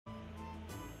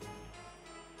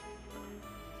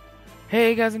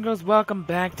Hey guys and girls, welcome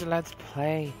back to Let's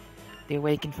Play The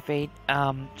Awakened Fate.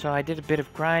 So I did a bit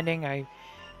of grinding. I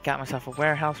got myself a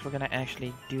warehouse. We're gonna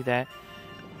actually do that,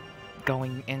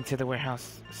 going into the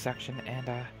warehouse section and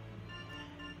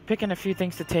picking a few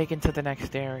things to take into the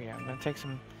next area. I'm gonna take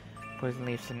some poison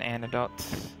leaves and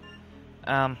antidotes.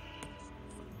 Let's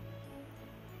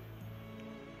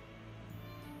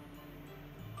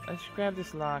grab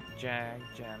this lockjack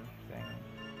gem thing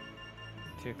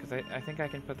too, because I think I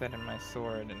can put that in my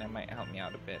sword and that might help me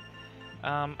out a bit.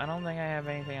 I don't think I have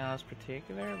anything else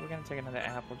particular. We're gonna take another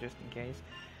apple just in case.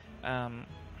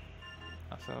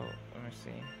 Also, let me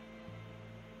see.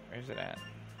 Where's it at?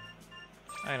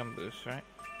 Item boost, right?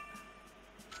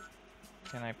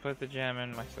 Can I put the gem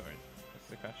in my sword? That's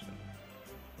the question.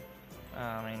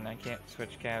 I mean, I can't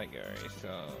switch categories,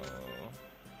 so...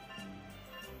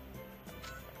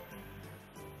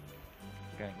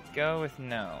 I'm gonna go with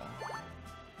no.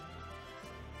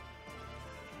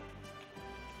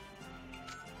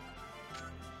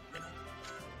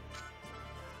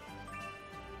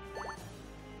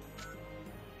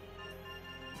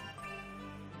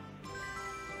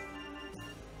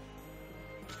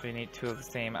 We need two of the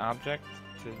same object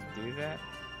to do that?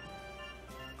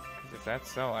 Because if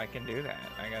that's so, I can do that.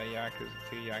 I got a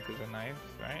two Yakuza knives,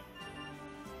 right?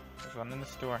 There's one in the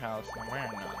storehouse, and I'm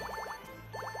wearing none.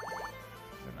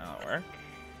 Does it not work?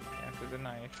 Yakuza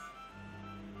knife.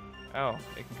 Oh,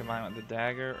 it can combine with the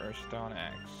dagger or stone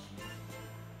axe.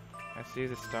 Let's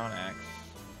use the stone axe.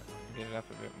 Get it up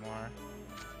a bit more.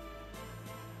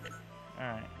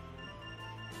 Alright.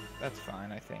 That's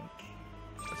fine, I think.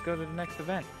 Let's go to the next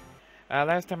event.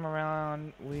 Last time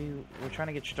around, we were trying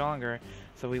to get stronger,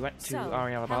 so we went to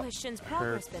Ariel about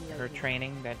her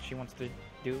training that she wants to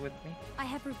do with me. I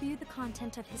have reviewed the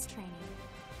content of his training.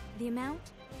 The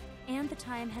amount and the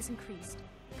time has increased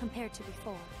compared to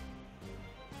before.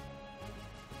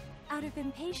 Out of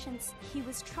impatience, he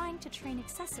was trying to train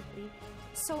excessively,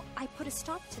 so I put a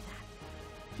stop to that.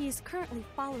 He is currently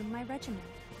following my regimen.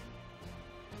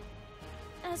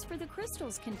 As for the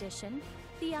crystal's condition,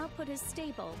 the output is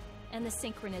stable, and the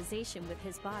synchronization with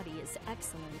his body is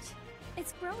excellent.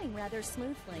 It's growing rather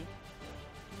smoothly.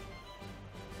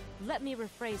 Let me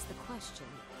rephrase the question.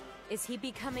 Is he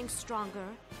becoming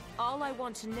stronger? All I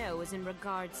want to know is in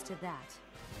regards to that.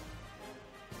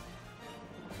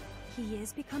 He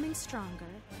is becoming stronger.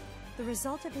 The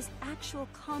result of his actual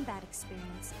combat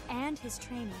experience and his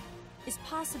training is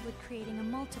possibly creating a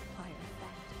multiplier effect.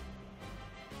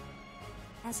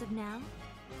 As of now,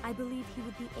 I believe he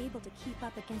would be able to keep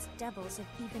up against devils of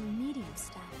even medium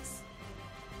status.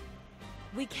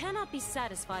 We cannot be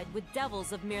satisfied with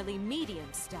devils of merely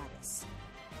medium status.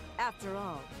 After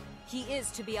all, he is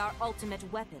to be our ultimate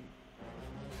weapon.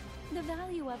 The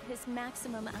value of his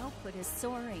maximum output is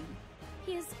soaring.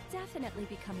 He is definitely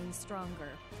becoming stronger.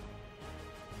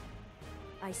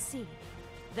 I see.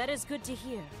 That is good to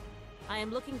hear. I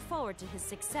am looking forward to his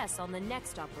success on the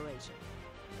next operation.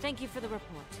 Thank you for the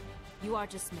report. You are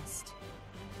dismissed.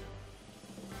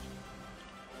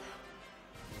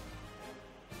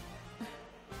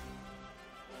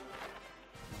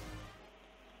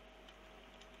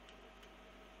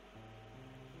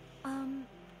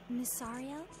 Miss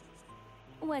Ariel?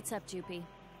 What's up, Jupi?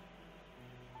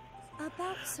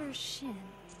 About Sir Hien,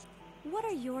 what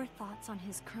are your thoughts on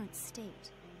his current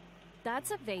state?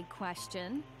 That's a vague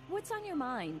question. What's on your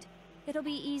mind? It'll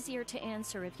be easier to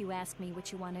answer if you ask me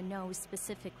what you want to know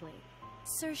specifically.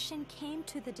 Sir Hien came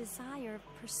to the desire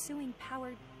of pursuing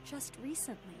power just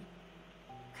recently.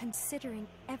 Considering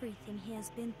everything he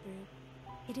has been through,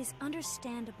 it is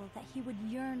understandable that he would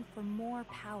yearn for more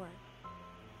power.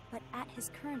 But at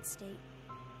his current state,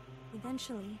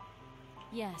 eventually...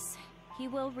 Yes, he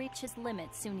will reach his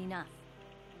limit soon enough.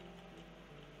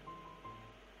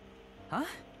 Huh?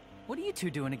 What are you two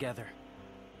doing together?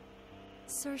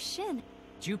 Sir Hien...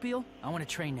 Jupiel, I want to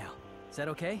train now. Is that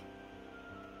okay?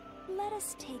 Let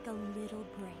us take a little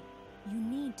break. You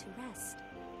need to rest.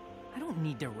 I don't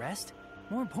need to rest.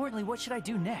 More importantly, what should I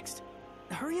do next?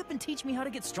 Hurry up and teach me how to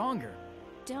get stronger.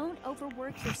 Don't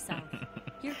overwork yourself.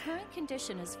 Your current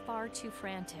condition is far too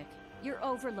frantic. You're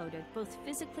overloaded, both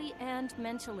physically and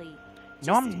mentally.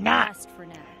 No, I'm not! Rest for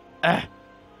now.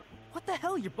 What the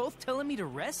hell? You're both telling me to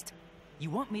rest? You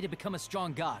want me to become a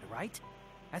strong god, right?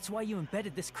 That's why you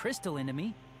embedded this crystal into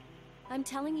me. I'm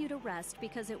telling you to rest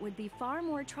because it would be far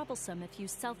more troublesome if you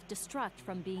self-destruct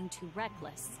from being too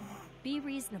reckless. Be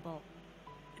reasonable.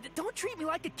 Don't treat me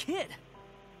like a kid!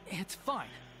 It's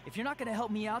fine. If you're not gonna help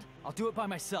me out, I'll do it by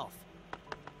myself.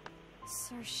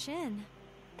 Sir Hien...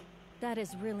 That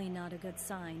is really not a good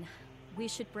sign. We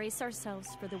should brace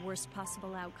ourselves for the worst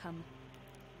possible outcome.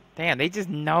 Damn, they just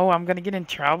know I'm gonna get in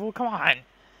trouble? Come on.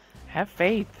 Have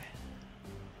faith.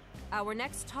 Our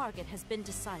next target has been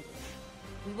decided.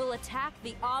 We will attack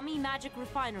the Ami magic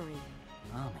refinery.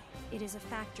 Ami. It is a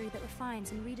factory that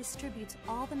refines and redistributes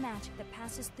all the magic that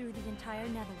passes through the entire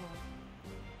netherworld.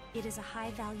 It is a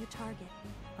high-value target.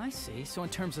 I see. So in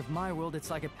terms of my world, it's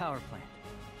like a power plant.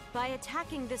 By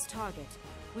attacking this target,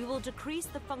 we will decrease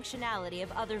the functionality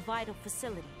of other vital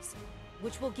facilities,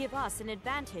 which will give us an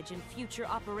advantage in future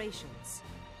operations.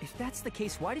 If that's the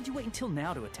case, why did you wait until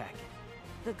now to attack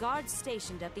it? The guards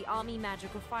stationed at the Ami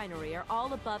magic refinery are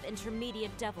all above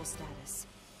intermediate devil status.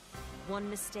 One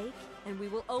mistake, and we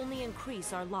will only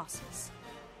increase our losses.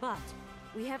 But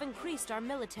we have increased our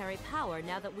military power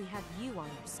now that we have you on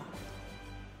our side.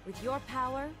 With your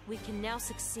power, we can now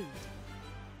succeed.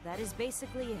 That is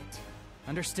basically it.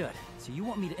 Understood. So you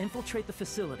want me to infiltrate the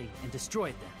facility and destroy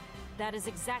it then? That is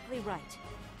exactly right.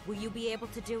 Will you be able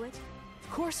to do it?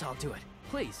 Of course I'll do it.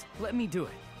 Please, let me do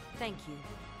it. Thank you.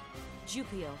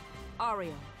 Jupio,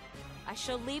 Ariel, I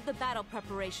shall leave the battle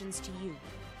preparations to you.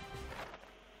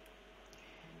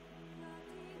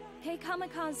 Hey,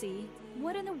 Kamikaze,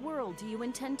 what in the world do you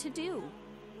intend to do?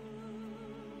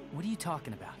 What are you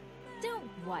talking about? Don't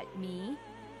what me.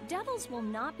 Devils will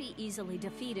not be easily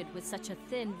defeated with such a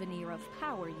thin veneer of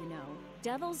power, you know.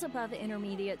 Devils above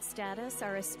intermediate status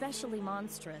are especially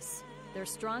monstrous. They're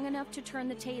strong enough to turn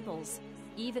the tables,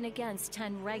 even against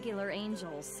 10 regular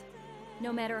angels.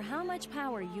 No matter how much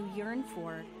power you yearn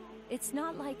for, it's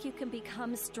not like you can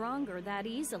become stronger that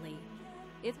easily.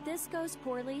 If this goes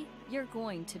poorly, you're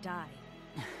going to die.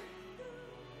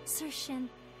 Sir Hien,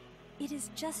 it is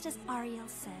just as Ariel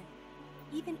said.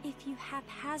 Even if you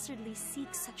haphazardly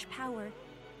seek such power,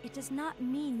 it does not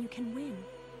mean you can win.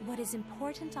 What is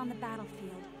important on the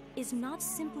battlefield is not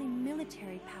simply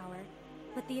military power,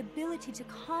 but the ability to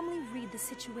calmly read the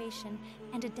situation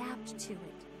and adapt to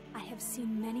it. I have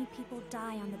seen many people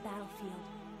die on the battlefield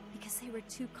because they were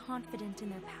too confident in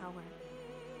their power.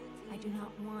 I do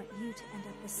not want you to end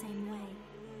up the same way.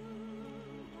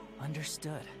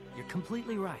 Understood. You're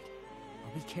completely right.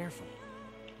 I'll be careful.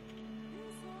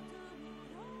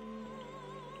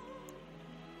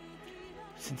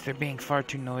 Since they're being far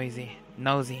too noisy,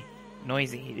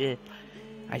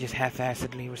 I just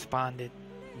half-assedly responded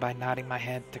by nodding my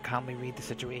head to calmly read the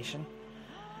situation.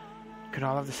 Could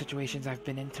all of the situations I've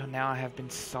been in till now have been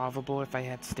solvable if I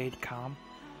had stayed calm?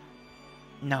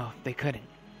 No, they couldn't.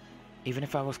 Even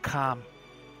if I was calm,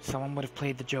 someone would have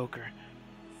played the Joker.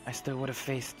 I still would have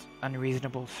faced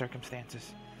unreasonable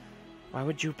circumstances. Why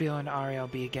would Jupio and Ariel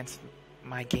be against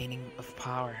my gaining of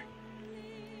power?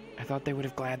 I thought they would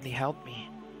have gladly helped me.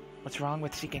 What's wrong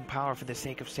with seeking power for the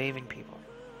sake of saving people?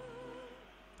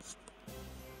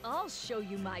 I'll show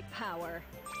you my power.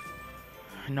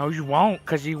 No, you won't,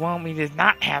 because you want me to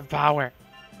not have power.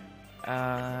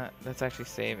 Let's actually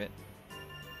save it,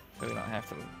 so we don't have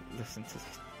to listen to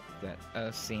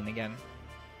that scene again.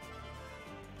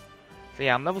 So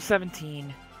yeah, I'm level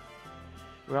 17.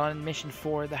 We're on mission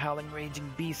 4, the Howling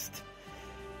Raging Beast.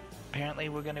 Apparently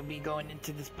we're going to be going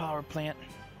into this power plant.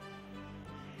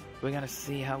 We're going to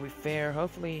see how we fare.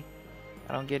 Hopefully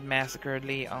I don't get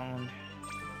massacredly owned,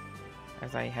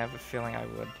 as I have a feeling I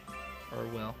would, or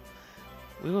will.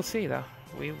 We will see, though.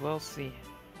 We will see.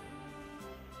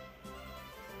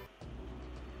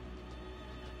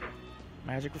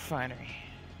 Magic Refinery.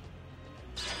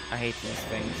 I hate these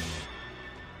things.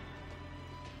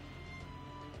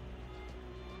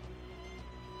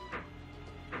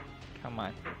 Come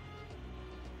on.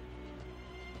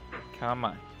 Come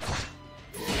on.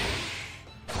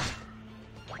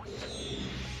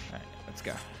 Alright, let's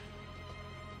go.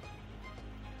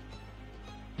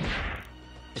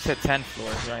 It said 10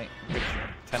 floors, right? I'm pretty sure.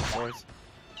 10 floors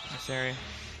in this area.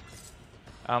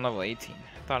 I'm level 18.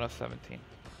 I thought I was 17.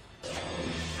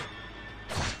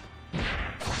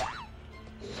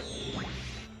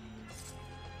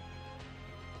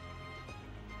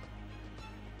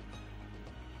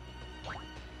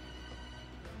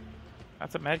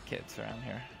 Lots of med kits around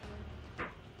here.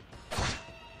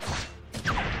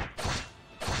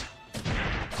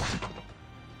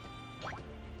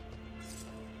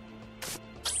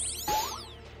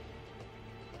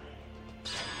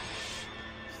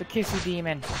 It's the kissy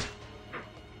demon.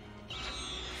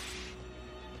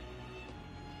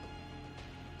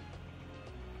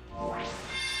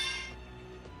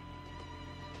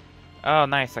 Oh,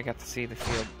 nice. I got to see the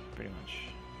field pretty much.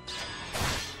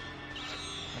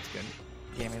 That's good.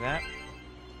 Gave me that.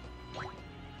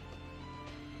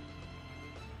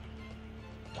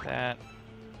 That.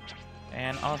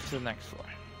 And off to the next floor.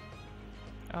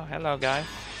 Oh, hello, guys.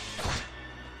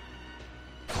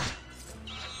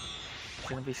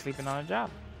 Shouldn't be sleeping on a job.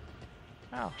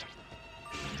 Oh.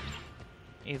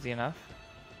 Easy enough.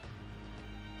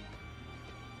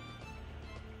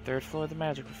 3rd floor of the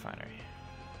magic refinery.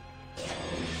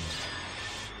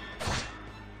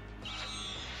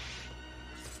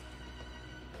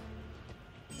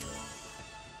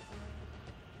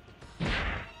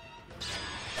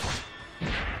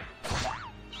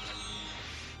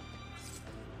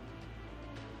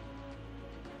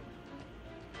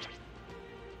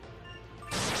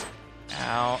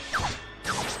 Ow.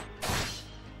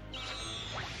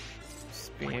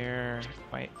 Spear,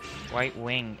 white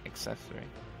wing accessory.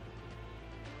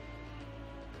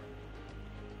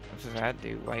 What does that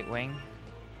do? White wing?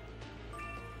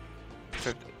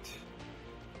 Doesn't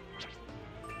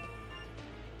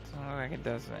look like it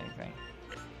does anything.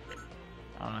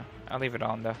 I don't know. I'll leave it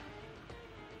on though.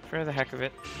 For the heck of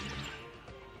it.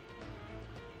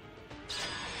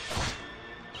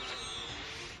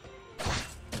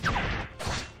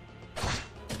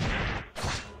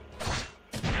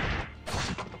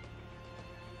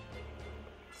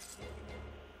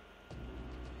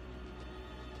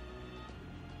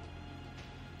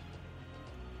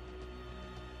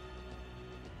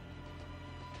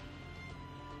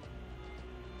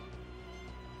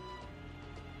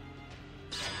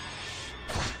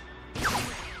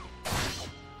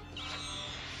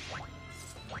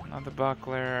 Another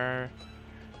buckler,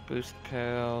 boost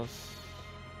pills.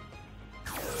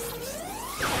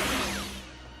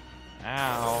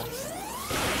 Ow.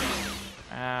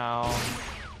 Ow.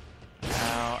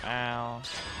 Ow, ow.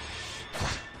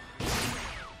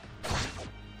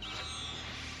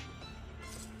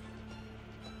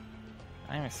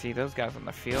 I didn't even see those guys on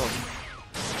the field.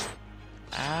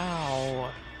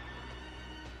 Ow.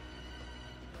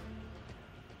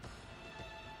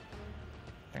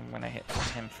 I'm gonna hit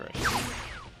him first. Because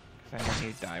I know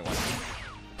he'd die one day.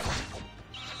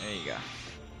 There you go.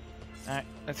 Alright,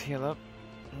 let's heal up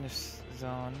in this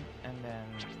zone and then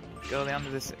go down to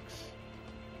the 6.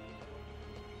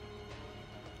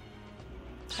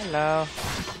 Hello.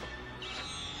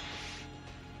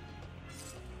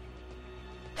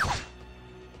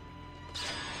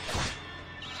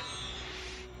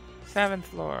 Seventh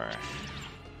floor.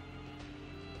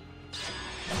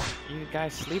 You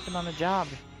guys sleeping on the job.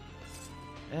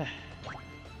 Ugh.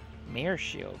 Mirror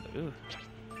shield. Ooh.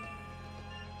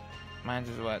 Mine's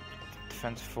is what?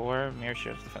 Defense 4. Mirror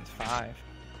shield's defense 5.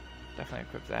 Definitely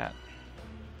equip that.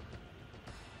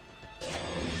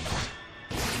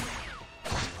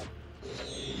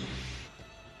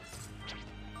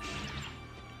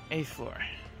 Eighth floor.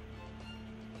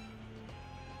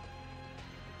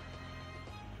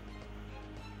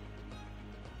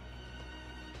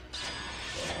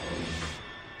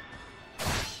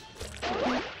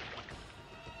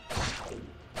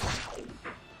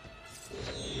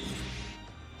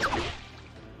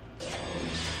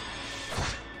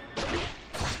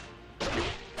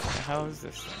 How is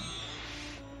this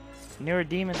thing? Newer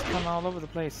demons come all over the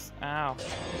place. Ow.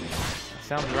 That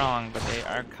sounds wrong, but they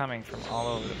are coming from all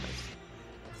over the place.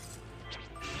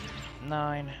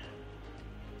 9.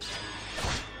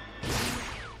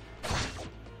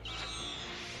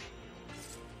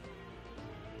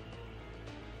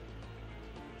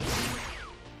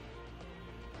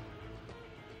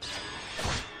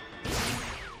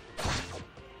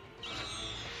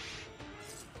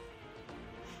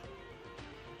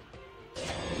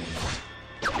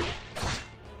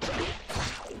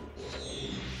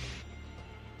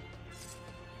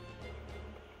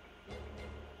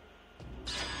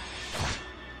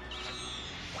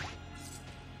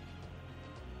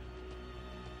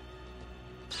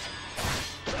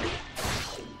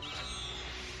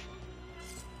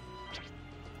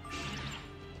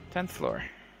 Tenth floor.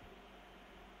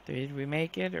 Did we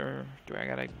make it, or do I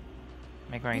gotta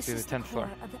make my way through the 10th floor?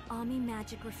 This is the core of the Ami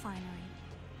Magic Refinery.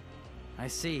 I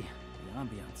see. The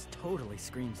ambiance totally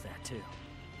screams that too.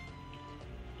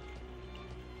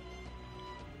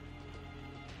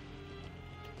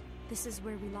 This is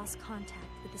where we lost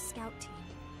contact with the scout team.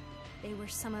 They were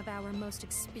some of our most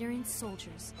experienced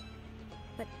soldiers,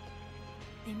 but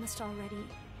they must already...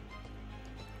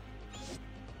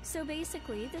 So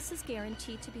basically, this is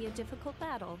guaranteed to be a difficult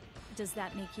battle. Does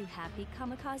that make you happy,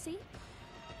 Kamikaze?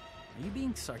 Are you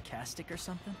being sarcastic or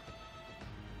something?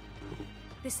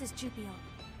 This is Jubio.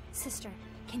 Sister,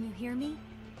 can you hear me?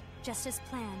 Just as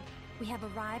planned, we have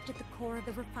arrived at the core of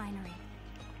the refinery.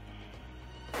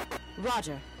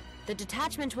 Roger. The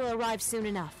detachment will arrive soon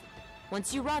enough.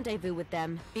 Once you rendezvous with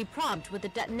them, be prompt with the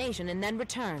detonation and then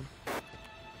return.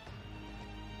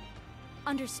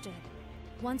 Understood.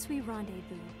 Once we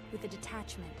rendezvous with the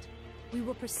detachment, we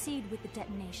will proceed with the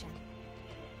detonation.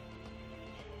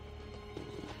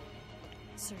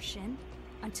 Sir Hien,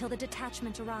 until the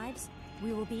detachment arrives,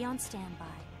 we will be on standby.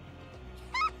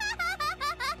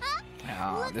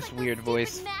 Oh, this weird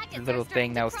voice, the little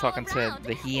thing that was talking to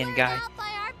the Hien guy.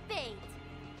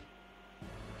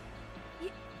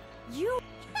 You...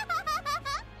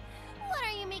 What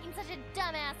are you making such a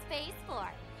dumbass face for?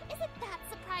 Is it that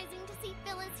surprising to see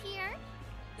Phyllis here?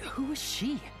 Who is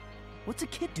she? What's a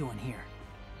kid doing here?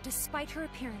 Despite her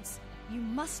appearance, you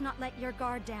must not let your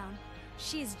guard down.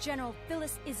 She is General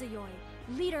Phyllis Izayoi,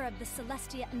 leader of the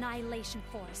Celestia Annihilation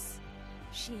Force.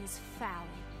 She is foul,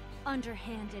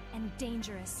 underhanded, and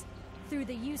dangerous. Through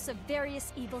the use of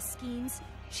various evil schemes,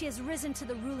 she has risen to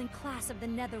the ruling class of the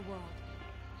Netherworld.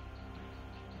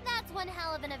 That's one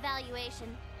hell of an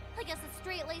evaluation. I guess a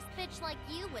straight-laced bitch like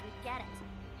you wouldn't get it.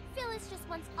 Phyllis just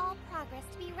wants all progress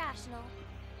to be rational.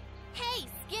 Hey,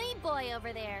 skinny boy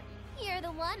over there. You're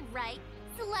the one, right?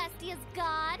 Celestia's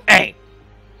god? Hey!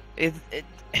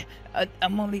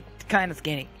 I'm only kind of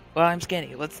skinny. Well, I'm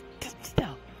skinny. Let's...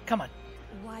 Still, come on.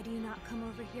 Why do you not come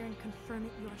over here and confirm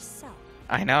it yourself?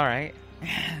 I know, right?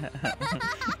 Hell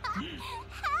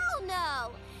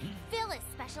no! Phyllis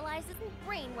specializes in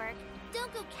brain work.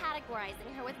 Don't go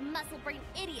categorizing her with muscle-brain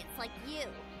idiots like you.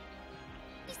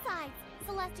 Besides,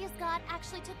 Celestia's god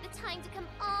actually took the time to come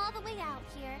all the way out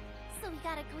here, so we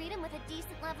gotta greet him with a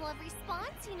decent level of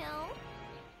response, you know?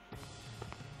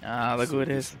 Ah, look who it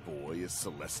is. This boy is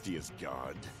Celestia's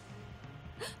god.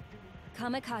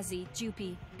 Kamikaze,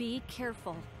 Jupi, be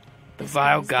careful. The This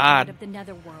vile is god. of the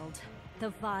Netherworld. The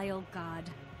vile god.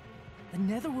 The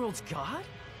Netherworld's god?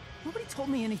 Nobody told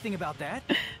me anything about that.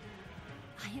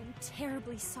 I am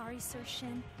terribly sorry, Sir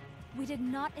Hien. We did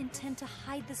not intend to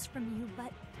hide this from you,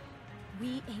 but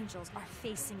we angels are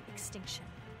facing extinction.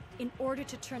 In order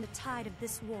to turn the tide of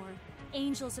this war,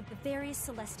 angels of the various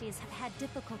Celestias have had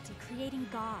difficulty creating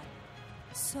God.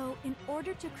 So, in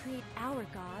order to create our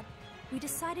God, we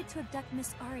decided to abduct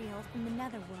Miss Ariel from the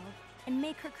Netherworld and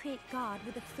make her create God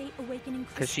with a Fate Awakening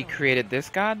crystal. Because she created this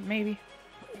god, maybe?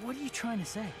 What are you trying to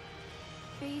say?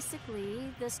 Basically,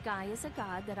 this guy is a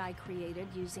god that I created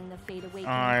using the Fate Awakening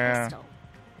yeah. crystal.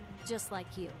 Just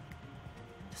like you.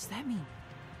 Does that mean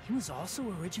he was also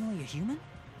originally a human?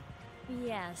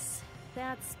 Yes,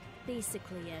 that's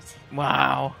basically it.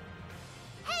 Wow.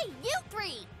 Hey, you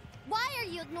three! Why are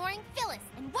you ignoring Phyllis,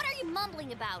 and what are you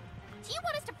mumbling about? Do you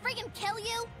want us to friggin' kill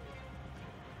you?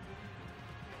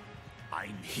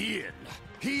 I'm Hien.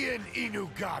 Hien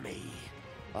Inugami.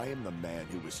 I am the man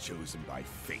who was chosen by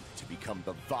fate to become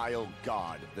the vile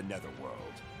god of the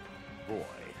Netherworld. Boy,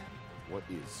 what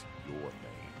is your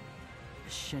name?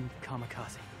 Shin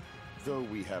Kamikaze. Though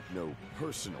we have no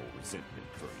personal resentment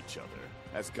for each other,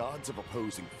 as gods of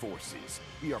opposing forces,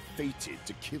 we are fated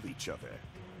to kill each other.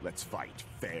 Let's fight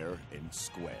fair and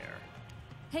square.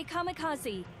 Hey,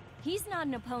 Kamikaze, he's not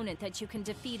an opponent that you can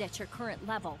defeat at your current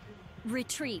level.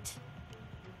 Retreat.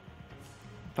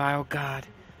 Vile god.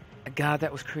 A god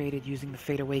that was created using the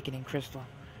Fate Awakening crystal.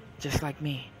 Just like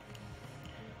me.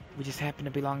 We just happen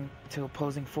to belong to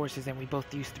opposing forces and we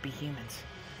both used to be humans.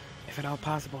 If at all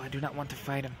possible, I do not want to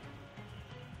fight him.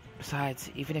 Besides,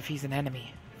 even if he's an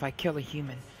enemy, if I kill a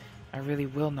human, I really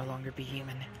will no longer be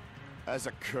human. As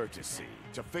a courtesy,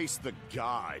 to face the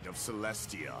god of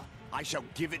Celestia, I shall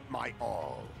give it my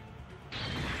all.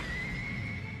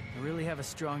 I really have a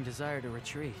strong desire to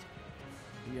retreat.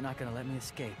 You're not gonna let me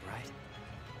escape, right?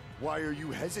 Why are you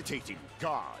hesitating,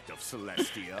 god of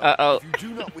Celestia? Uh-oh. If you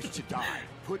do not wish to die,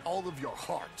 put all of your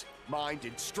heart, mind,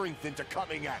 and strength into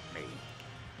coming at me.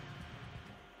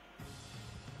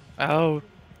 Oh,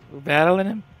 we're battling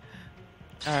him?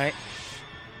 Alright.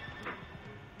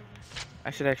 I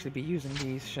should actually be using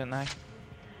these, shouldn't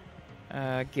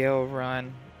I? Gale,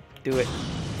 run. Do it.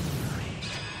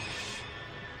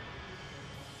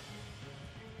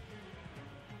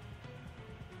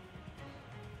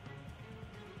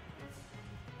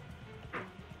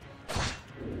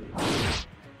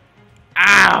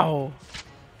 Ow!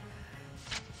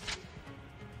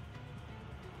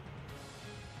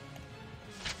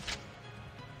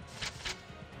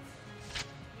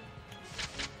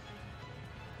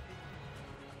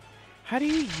 How do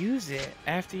you use it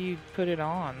after you put it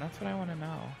on? That's what I want to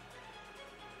know.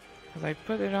 Because I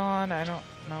put it on, I don't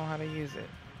know how to use it.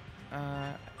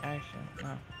 Action,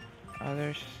 no.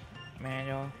 Others,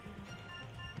 manual,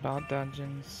 about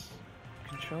dungeons,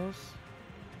 controls.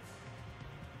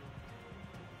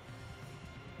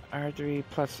 R3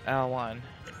 plus L1.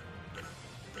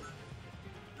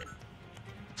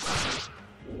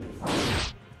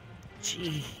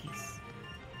 Jeez.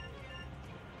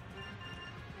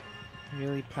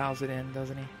 Really plows it in,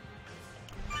 doesn't he?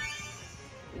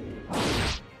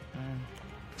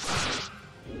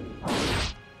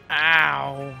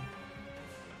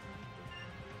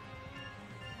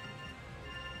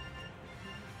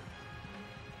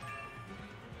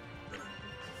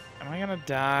 Am I gonna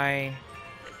die?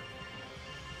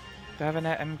 Do I have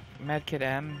a medkit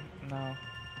M? No.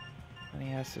 Let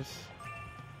me ask this.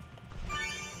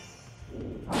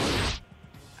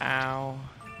 Ow.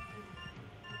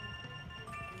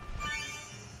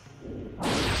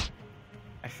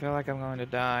 I feel like I'm going to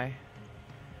die.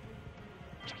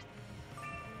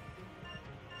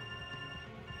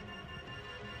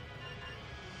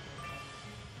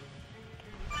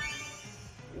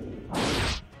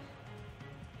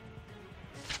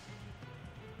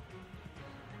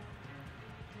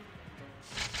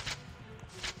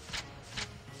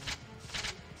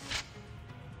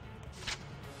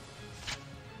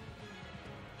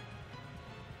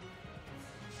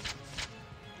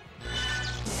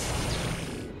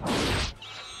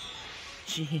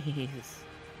 Jeez.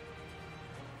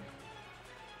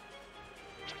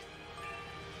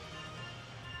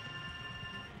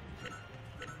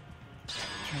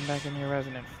 Turn back in your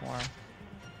resonant form.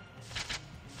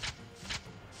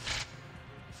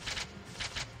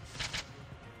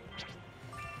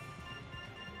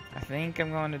 I think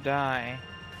I'm going to die.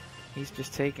 He's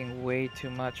just taking way too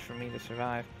much for me to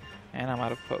survive. And I'm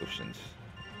out of potions.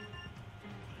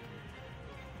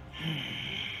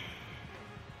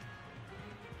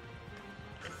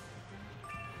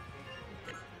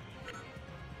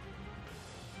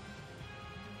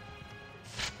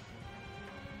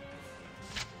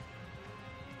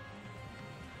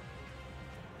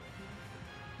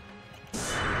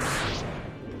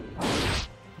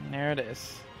 There it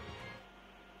is.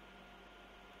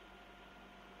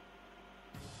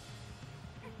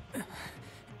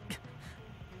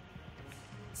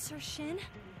 Sir Hien,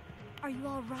 are you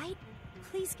all right?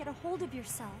 Please get a hold of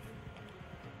yourself.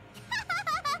 What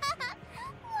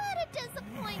a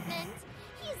disappointment.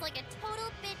 He's like a total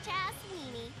bitch-ass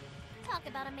weenie. Talk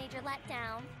about a major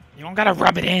letdown. You don't gotta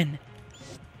rub it in.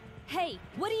 Hey,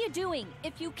 what are you doing?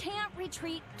 If you can't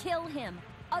retreat, kill him.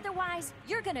 Otherwise,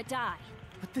 you're gonna die.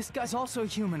 But this guy's also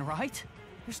human, right?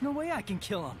 There's no way I can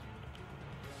kill him.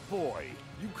 Boy,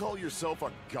 you call yourself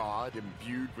a god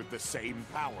imbued with the same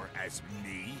power as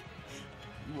me?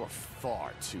 You are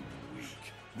far too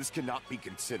weak. This cannot be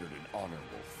considered an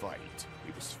honorable fight.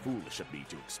 It was foolish of me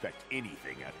to expect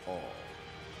anything at all.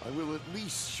 I will at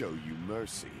least show you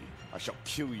mercy. I shall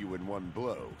kill you in one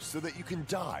blow, so that you can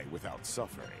die without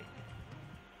suffering.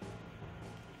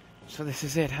 So this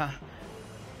is it, huh?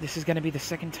 This is gonna be the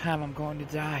second time I'm going to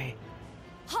die.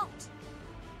 Halt!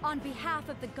 On behalf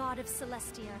of the god of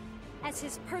Celestia, as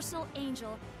his personal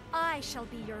angel, I shall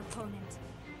be your opponent.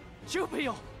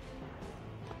 Jupiel!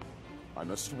 I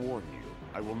must warn you,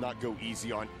 I will not go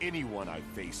easy on anyone I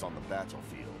face on the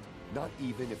battlefield. Not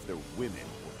even if they're women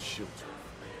or children.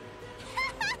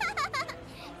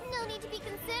 No need to be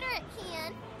considerate,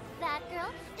 Hien. That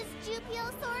girl is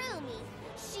Jupiel Sorumi.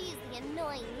 She's the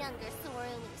annoying younger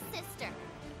Sorumi sister.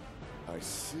 I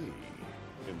see.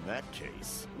 In that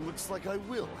case, looks like I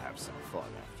will have some fun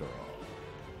after all.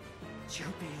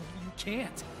 Jupiel, you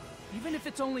can't. Even if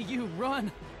it's only you,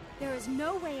 run! There is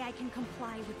no way I can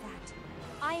comply with that.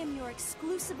 I am your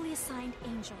exclusively assigned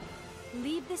angel.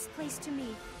 Leave this place to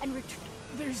me and retreat.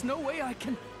 There's no way I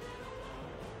can...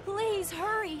 Please,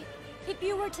 hurry! If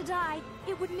you were to die,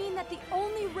 it would mean that the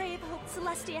only ray of hope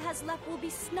Celestia has left will be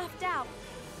snuffed out.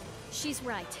 She's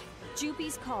right.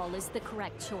 Jupi's call is the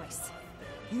correct choice.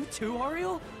 You too,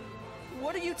 Ariel?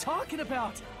 What are you talking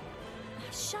about?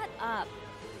 Shut up.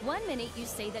 One minute you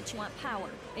say that you want power,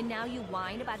 and now you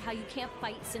whine about how you can't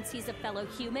fight since he's a fellow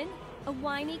human? A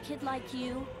whiny kid like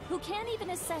you, who can't even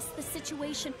assess the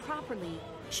situation properly,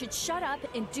 should shut up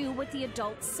and do what the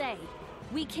adults say.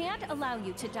 We can't allow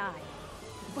you to die.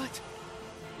 But...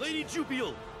 Lady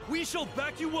Jupiel, we shall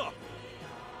back you up!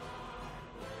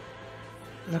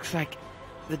 Looks like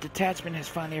the detachment has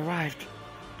finally arrived,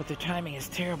 but their timing is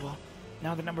terrible.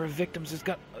 Now the number of victims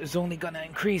is only gonna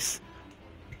increase.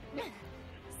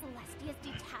 Celestia's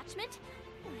detachment?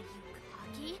 Are you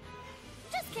cocky?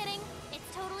 Just kidding.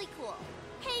 It's totally cool.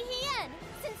 Hey, Hien!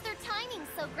 Since their timing's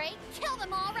so great, kill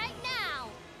them all right now!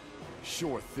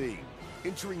 Sure thing.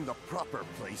 Entering the proper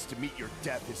place to meet your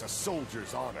death is a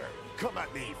soldier's honor. Come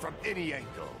at me from any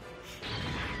angle.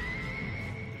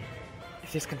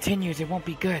 If this continues, it won't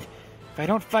be good. If I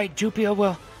don't fight, Jupiel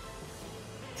will...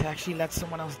 to actually let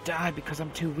someone else die because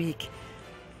I'm too weak.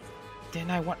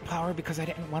 Didn't I want power because I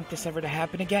didn't want this ever to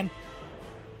happen again?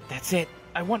 That's it.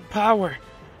 I want power.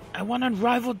 I want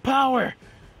unrivaled power.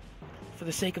 For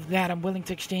the sake of that, I'm willing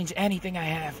to exchange anything I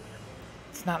have.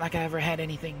 It's not like I ever had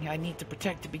anything I need to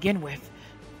protect to begin with.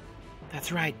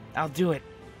 That's right. I'll do it.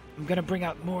 I'm gonna bring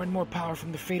out more and more power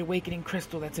from the Fate Awakening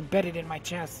crystal that's embedded in my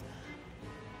chest.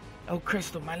 Oh,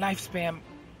 crystal, my lifespan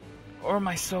or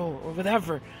my soul, or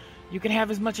whatever. You can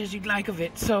have as much as you'd like of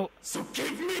it, so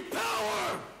give me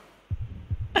power!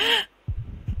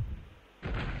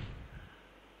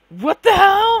 What the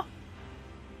hell?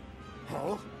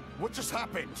 Huh? What just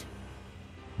happened?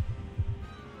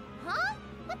 Huh?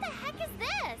 What the heck is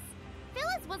this?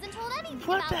 Phyllis wasn't told anything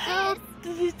What about the hell?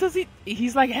 this.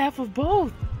 He's like half of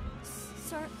both.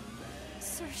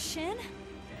 Sir Shin?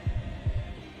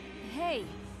 Hey,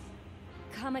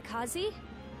 Kamikaze?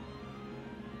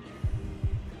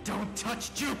 Don't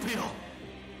touch Jupil!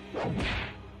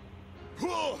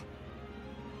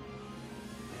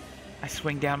 I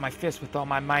swing down my fist with all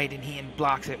my might and Hien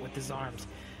blocks it with his arms.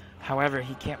 However,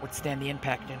 he can't withstand the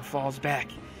impact and falls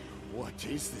back. What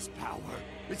is this power?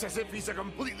 It's as if he's a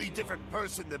completely different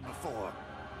person than before.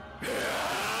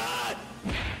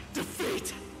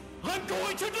 Defeat! I'm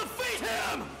going to defeat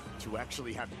him! To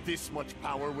actually have this much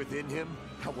power within him?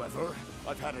 However,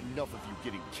 I've had enough of you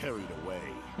getting carried away.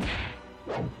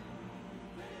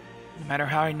 No matter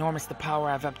how enormous the power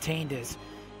I've obtained is,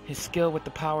 his skill with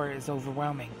the power is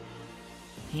overwhelming.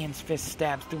 Hien's fist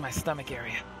stabs through my stomach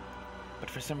area, but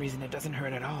for some reason it doesn't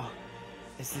hurt at all.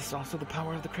 Is this also the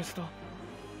power of the crystal?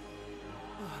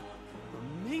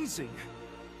 Amazing!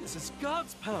 This is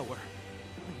God's power!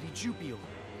 Lady Jupil,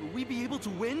 will we be able to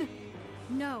win?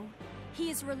 No. He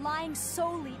is relying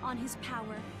solely on his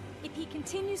power. If he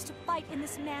continues to fight in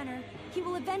this manner, he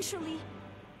will eventually...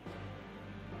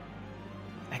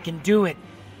 I can do it!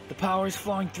 The power is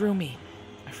flowing through me.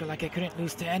 I feel like I couldn't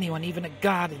lose to anyone, even a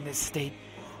god in this state.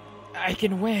 I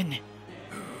can win!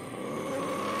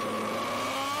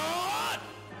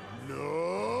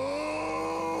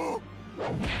 No!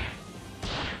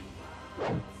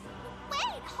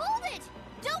 Wait, hold it!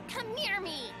 Don't come near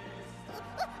me!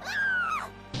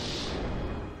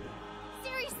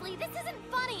 Seriously, this isn't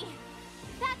funny.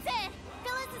 That's it.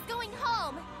 Phyllis is going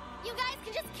home. You guys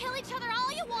can just kill each other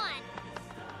all you want.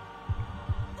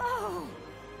 Oh!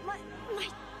 My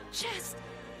chest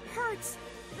hurts.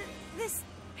 This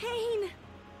pain.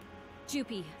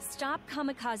 Jupi, stop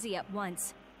Kamikaze at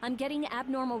once. I'm getting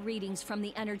abnormal readings from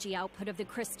the energy output of the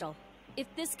crystal. If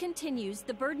this continues,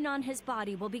 the burden on his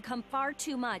body will become far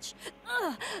too much.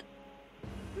 Ugh!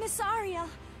 Miss Ariel,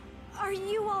 are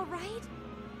you all right?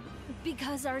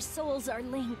 Because our souls are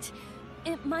linked,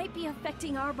 it might be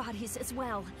affecting our bodies as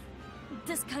well.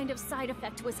 This kind of side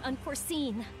effect was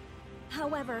unforeseen.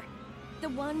 However, the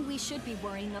one we should be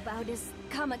worrying about is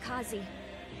Kamikaze.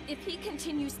 If he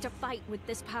continues to fight with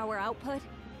this power output,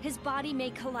 his body may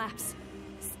collapse.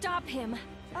 Stop him!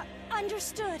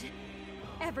 Understood.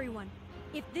 Everyone,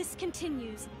 if this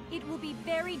continues, it will be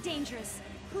very dangerous.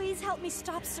 Please help me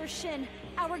stop Sir Shin,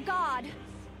 our god.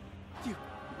 You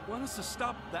want us to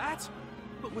stop that?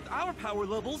 But with our power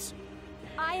levels?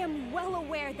 I am well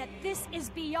aware that this is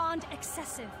beyond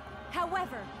excessive.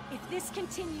 However, if this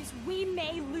continues, we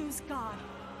may lose God.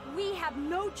 We have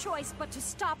no choice but to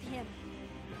stop him.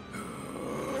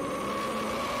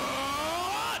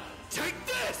 Take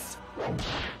this!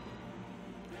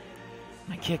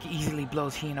 My kick easily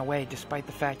blows Hien away, despite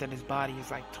the fact that his body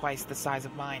is like twice the size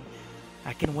of mine.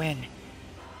 I can win.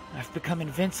 I've become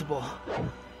invincible.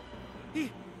 He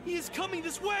is coming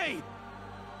this way!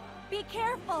 Be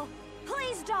careful!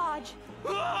 Please dodge!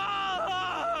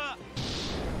 Ah!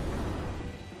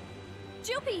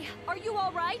 Jupi, are you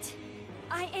all right?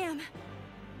 I am.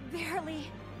 Barely.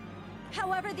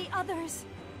 However, the others...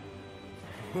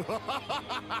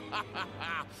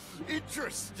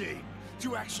 Interesting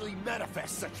to actually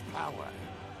manifest such power.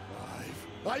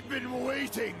 I've been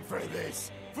waiting for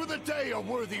this. For the day a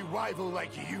worthy rival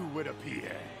like you would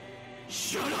appear.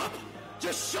 Shut up!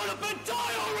 Just shut up and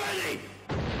die already!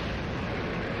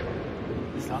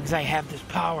 As long as I have this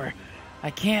power,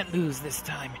 I can't lose this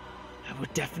time. I will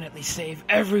definitely save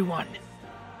everyone.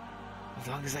 As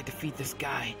long as I defeat this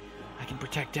guy, I can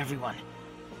protect everyone.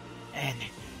 And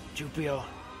Jupil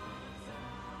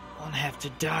won't have to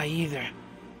die either.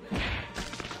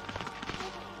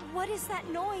 What is that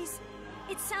noise?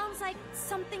 It sounds like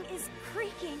something is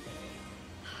creaking.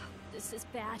 This is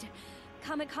bad.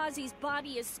 Kamikaze's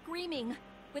body is screaming.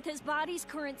 With his body's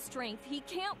current strength, he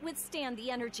can't withstand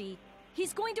the energy.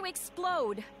 He's going to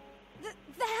explode.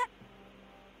 That...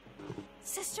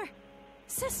 Sister,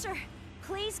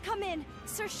 please come in.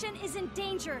 Sir Shin is in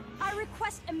danger. I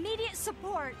request immediate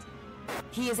support.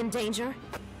 He is in danger?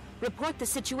 Report the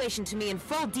situation to me in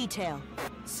full detail.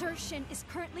 Sir Shin is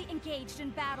currently engaged in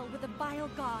battle with a vile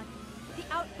god. The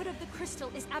output of the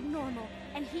crystal is abnormal,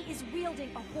 and he is wielding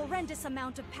a horrendous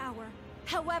amount of power.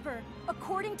 However,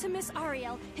 according to Miss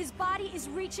Ariel, his body is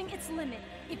reaching its limit.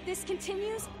 If this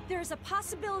continues, there is a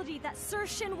possibility that Sir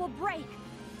Shin will break.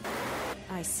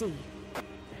 I see.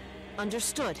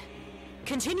 Understood.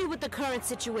 Continue with the current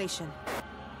situation.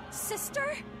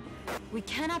 Sister? We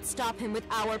cannot stop him with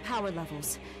our power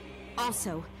levels.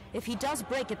 Also, if he does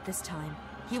break it this time,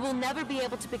 he will never be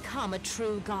able to become a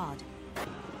true god.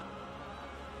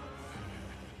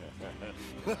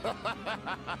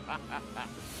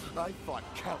 I fought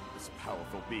countless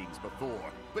powerful beings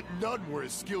before, but none were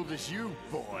as skilled as you,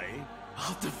 boy.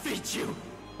 I'll defeat you!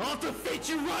 I'll defeat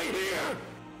you right here!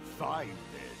 Fine,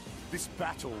 then. This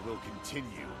battle will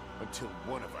continue until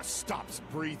one of us stops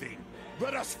breathing.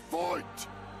 Let us fight!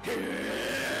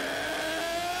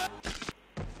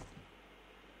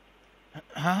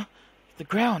 Huh? The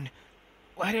ground.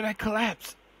 Why did I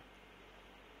collapse?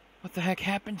 What the heck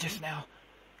happened just now?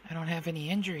 I don't have any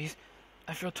injuries.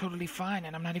 I feel totally fine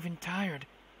and I'm not even tired.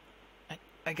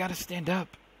 I gotta stand up.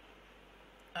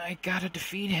 I gotta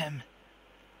defeat him.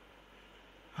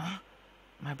 Huh?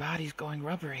 My body's going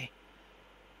rubbery.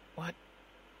 What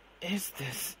is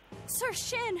this? Sir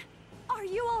Shin! Are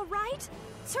you alright?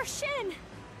 Sir Shin!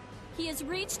 He has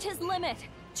reached his limit.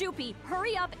 Jupi,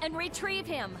 hurry up and retrieve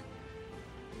him.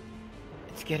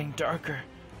 It's getting darker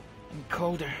and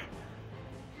colder.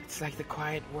 It's like the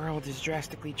quiet world is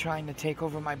drastically trying to take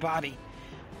over my body.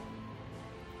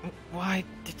 Why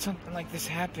did something like this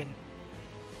happen?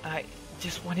 I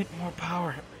just wanted more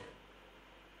power.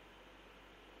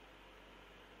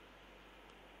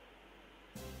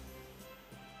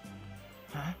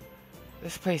 Huh?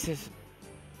 This place is...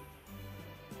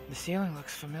 The ceiling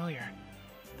looks familiar.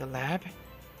 The lab?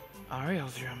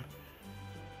 Ariel's room.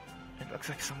 It looks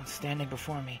like someone's standing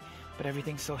before me, but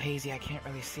everything's so hazy I can't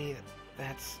really see that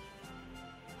that's...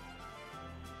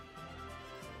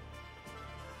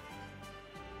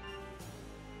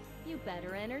 You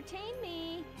better entertain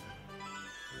me.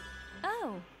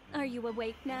 Oh, are you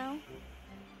awake now?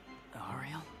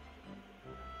 Ariel?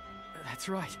 That's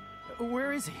right.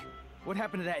 Where is he? What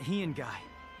happened to that Hien guy?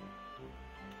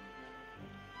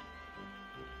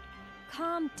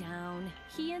 Calm down.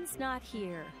 Hien's not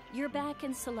here. You're back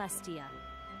in Celestia.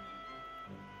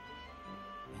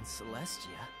 In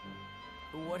Celestia?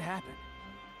 What happened?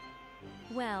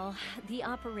 Well, the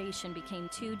operation became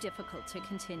too difficult to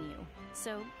continue,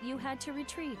 so you had to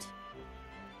retreat.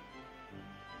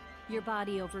 Your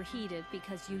body overheated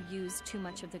because you used too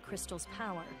much of the crystal's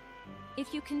power.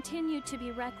 If you continued to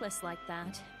be reckless like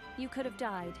that, you could have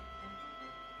died.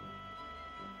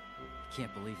 I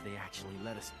can't believe they actually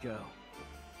let us go.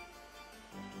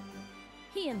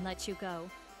 Hien let you go.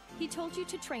 He told you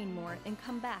to train more and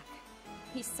come back.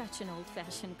 He's such an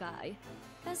old-fashioned guy.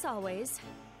 As always.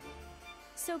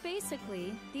 So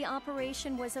basically, the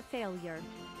operation was a failure.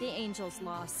 The angels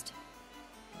lost.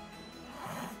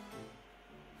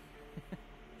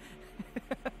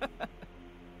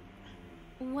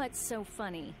 What's so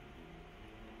funny?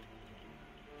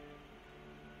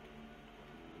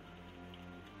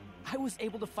 I was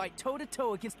able to fight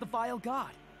toe-to-toe against the vile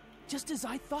god. Just as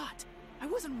I thought. I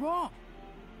wasn't wrong.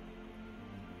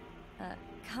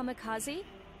 Kamikaze?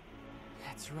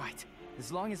 That's right.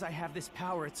 As long as I have this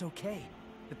power, it's okay.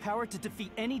 The power to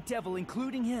defeat any devil,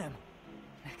 including him.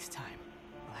 Next time,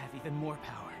 I'll have even more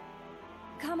power.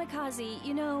 Kamikaze,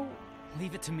 you know...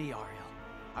 Leave it to me, Ariel.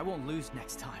 I won't lose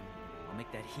next time. I'll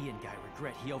make that Hien guy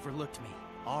regret he overlooked me.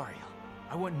 Ariel,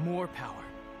 I want more power.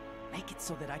 Make it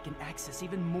so that I can access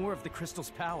even more of the crystal's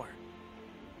power.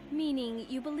 Meaning,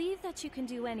 you believe that you can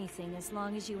do anything as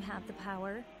long as you have the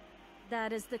power?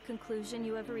 That is the conclusion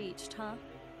you have reached, huh?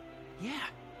 Yeah,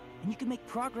 and you can make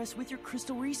progress with your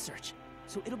crystal research.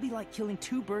 So it'll be like killing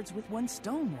two birds with one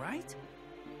stone, right?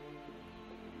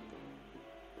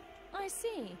 I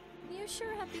see. You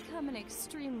sure have become an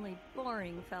extremely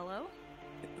boring fellow.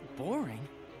 Boring?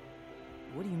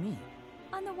 What do you mean?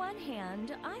 On the one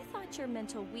hand, I thought your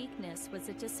mental weakness was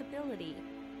a disability,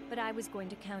 but I was going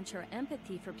to count your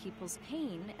empathy for people's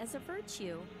pain as a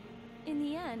virtue. In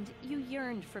the end, you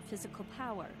yearned for physical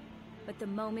power, but the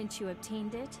moment you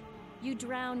obtained it, you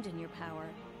drowned in your power.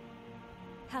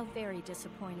 How very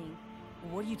disappointing.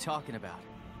 What are you talking about?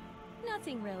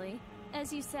 Nothing really.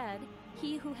 As you said,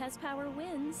 he who has power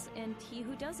wins, and he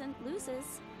who doesn't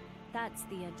loses. That's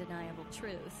the undeniable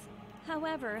truth.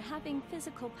 However, having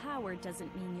physical power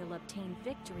doesn't mean you'll obtain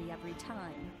victory every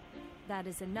time. That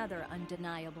is another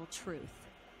undeniable truth.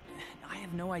 I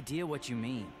have no idea what you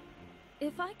mean.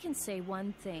 If I can say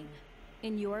one thing,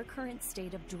 in your current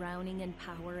state of drowning in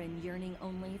power and yearning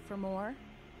only for more,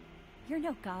 you're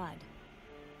no god.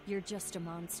 You're just a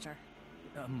monster.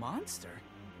 A monster?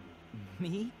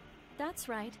 Me? That's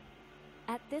right.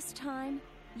 At this time,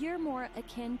 you're more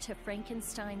akin to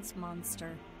Frankenstein's monster.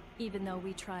 Even though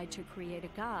we tried to create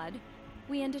a god,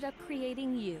 We ended up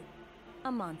creating you,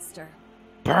 a monster.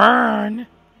 Burn!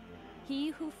 He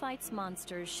who fights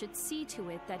monsters should see to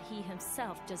it that he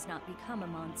himself does not become a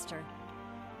monster.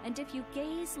 And if you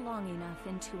gaze long enough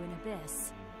into an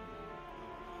abyss,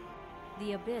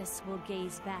 the abyss will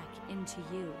gaze back into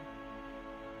you.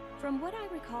 From what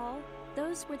I recall,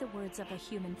 those were the words of a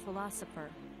human philosopher.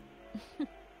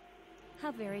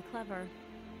 How very clever.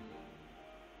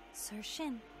 Sir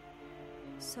Hien,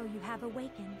 so you have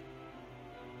awakened.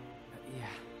 Yeah,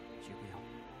 Jubio.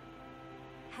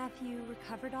 Have you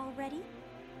recovered already?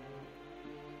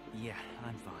 Yeah,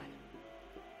 I'm fine.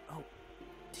 Oh,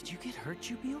 did you get hurt,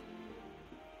 Jubio?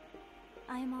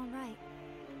 I am all right.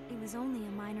 It was only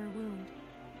a minor wound.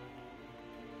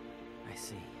 I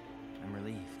see. I'm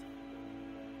relieved.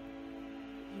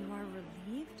 You are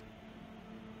relieved?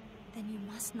 Then you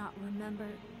must not remember...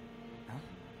 Huh?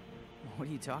 What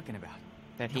are you talking about?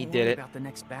 That he Don't did worry it. about the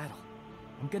next battle.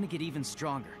 I'm gonna get even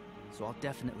stronger, so I'll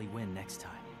definitely win next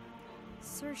time.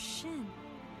 Sir Hien,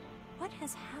 what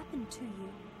has happened to you?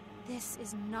 This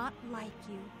is not like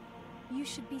you. You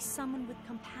should be someone with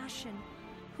compassion,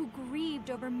 who grieved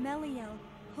over Meliel,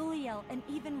 Juliel, and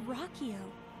even Rakio.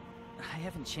 I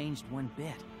haven't changed one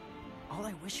bit. All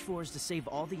I wish for is to save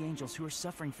all the angels who are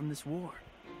suffering from this war.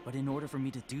 But in order for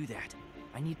me to do that,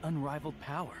 I need unrivaled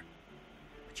power.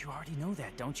 But you already know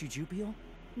that, don't you, Jubio?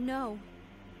 No,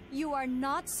 you are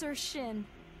not Sir Hien.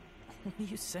 What are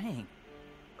you saying?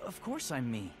 Of course I'm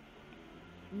me.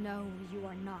 No, you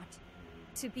are not.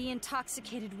 To be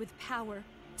intoxicated with power,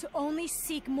 to only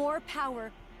seek more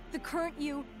power, the current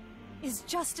you is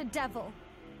just a devil.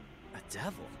 A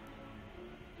devil?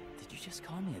 Did you just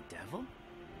call me a devil?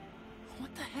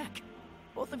 What the heck?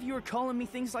 Both of you are calling me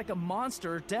things like a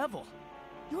monster or devil.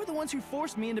 You're the ones who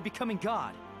forced me into becoming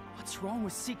God. What's wrong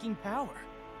with seeking power?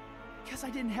 Because I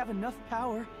didn't have enough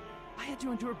power, I had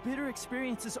to endure bitter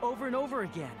experiences over and over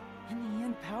again. In the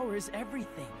end, power is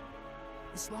everything.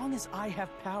 As long as I have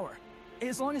power,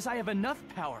 as long as I have enough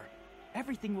power,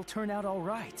 everything will turn out all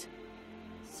right.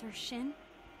 Sir Hien,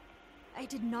 I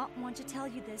did not want to tell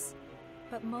you this,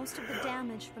 but most of the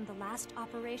damage from the last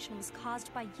operation was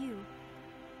caused by you,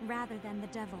 rather than the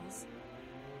devils.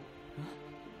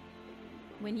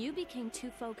 When you became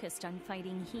too focused on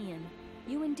fighting Hien,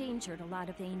 you endangered a lot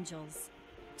of angels.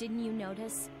 Didn't you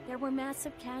notice? There were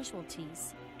massive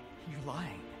casualties. You're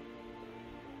lying.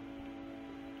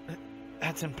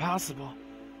 That's impossible.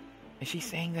 Is she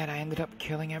saying that I ended up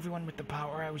killing everyone with the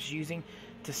power I was using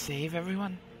to save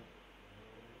everyone?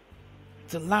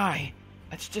 It's a lie.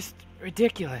 That's just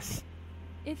ridiculous.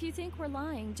 If you think we're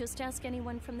lying, just ask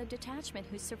anyone from the detachment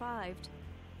who survived.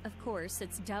 Of course,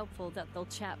 it's doubtful that they'll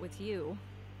chat with you.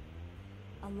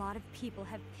 A lot of people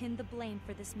have pinned the blame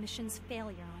for this mission's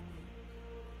failure on you.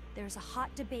 There's a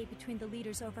hot debate between the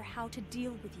leaders over how to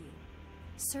deal with you.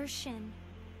 Sir Hien,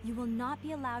 you will not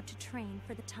be allowed to train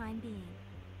for the time being.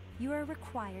 You are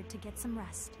required to get some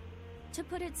rest. To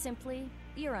put it simply,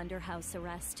 you're under house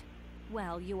arrest.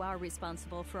 Well, you are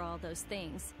responsible for all those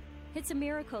things. It's a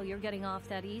miracle you're getting off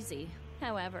that easy.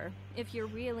 However, if you're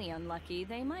really unlucky,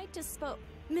 they might dispose...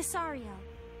 Miss Ariel.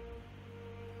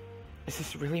 Is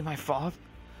this really my fault?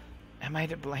 Am I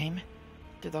to blame?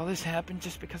 Did all this happen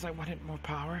just because I wanted more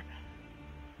power?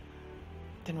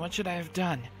 Then what should I have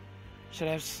done? Should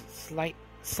I have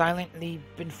silently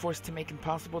been forced to make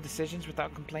impossible decisions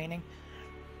without complaining?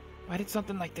 Why did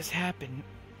something like this happen?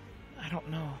 I don't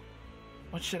know.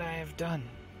 What should I have done?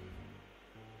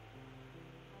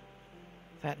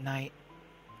 That night,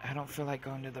 I don't feel like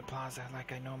going to the plaza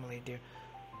like I normally do.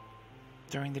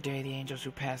 During the day, the angels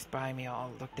who passed by me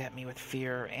all looked at me with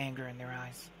fear or anger in their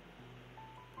eyes.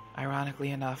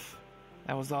 Ironically enough,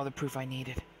 that was all the proof I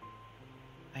needed.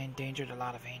 I endangered a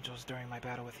lot of angels during my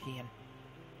battle with Hien.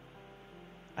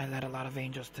 I led a lot of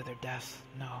angels to their deaths.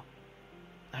 No,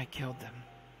 I killed them.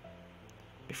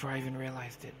 Before I even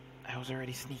realized it, I was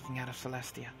already sneaking out of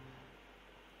Celestia.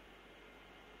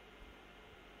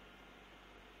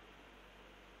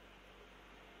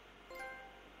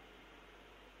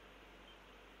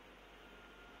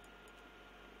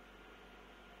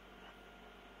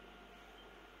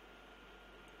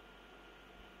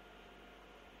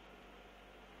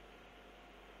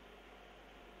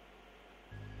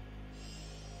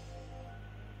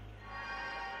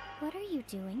 What are you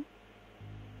doing?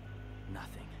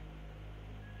 Nothing.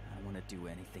 I don't want to do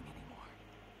anything anymore.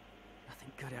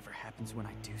 Nothing good ever happens when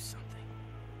I do something.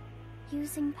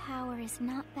 Using power is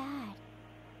not bad.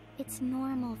 It's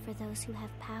normal for those who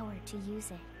have power to use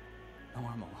it.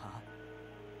 Normal, huh?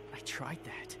 I tried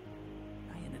that.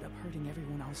 I ended up hurting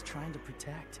everyone I was trying to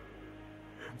protect.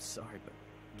 I'm sorry, but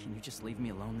can you just leave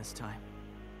me alone this time?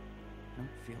 don't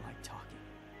feel like talking.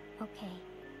 Okay.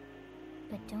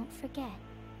 But don't forget,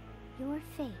 your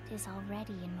fate is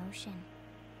already in motion.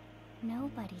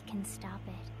 Nobody can stop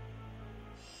it.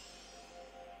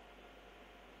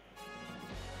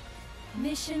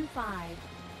 Mission 5.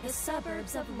 The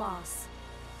Suburbs of Loss.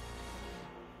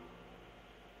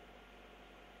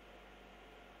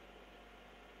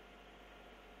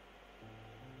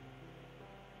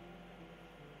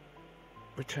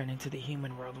 Returning to the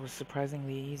human world was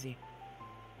surprisingly easy.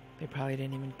 They probably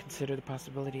didn't even consider the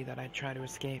possibility that I'd try to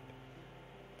escape.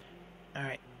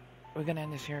 Alright, we're gonna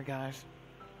end this here, guys.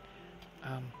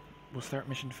 We'll start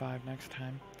Mission 5 next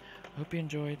time. Hope you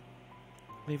enjoyed.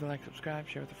 Leave a like, subscribe,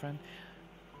 share with a friend.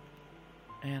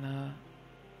 And,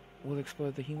 we'll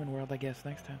explore the human world, I guess,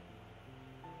 next time.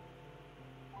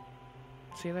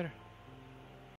 See you later.